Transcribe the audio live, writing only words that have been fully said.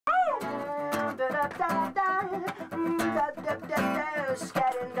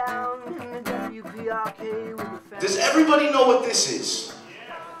Does everybody know what this is?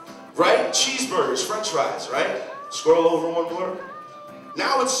 Right? Cheeseburgers, french fries, right? Scroll over one more.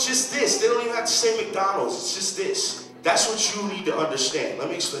 Now it's just this. They don't even have to say McDonald's. It's just this. That's what you need to understand. Let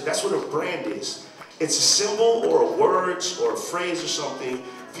me explain. That's what a brand is. It's a symbol or a words or a phrase or something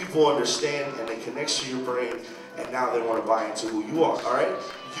people understand and it connects to your brain and now they want to buy into who you are, all right?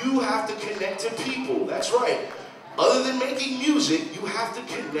 You have to connect to people. That's right. Other than making music, you have to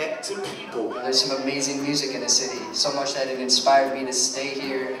connect to people. There's some amazing music in the city, so much that it inspired me to stay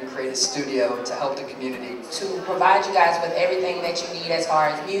here and create a studio to help the community. To provide you guys with everything that you need as far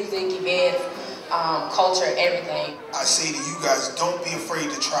as music, events, culture, everything. I say to you guys, don't be afraid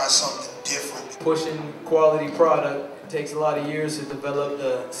to try something different. Pushing quality product takes a lot of years to develop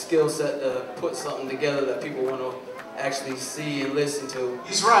the skill set to put something together that people want to actually see and listen to.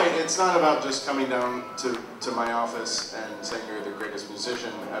 He's right. It's not about just coming down to my office and saying you're the greatest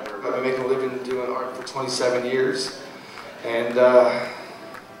musician ever. I've been making a living doing art for 27 years, and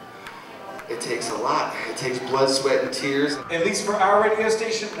it takes a lot. It takes blood, sweat, and tears. At least for our radio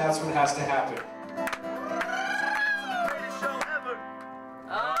station, that's what has to happen.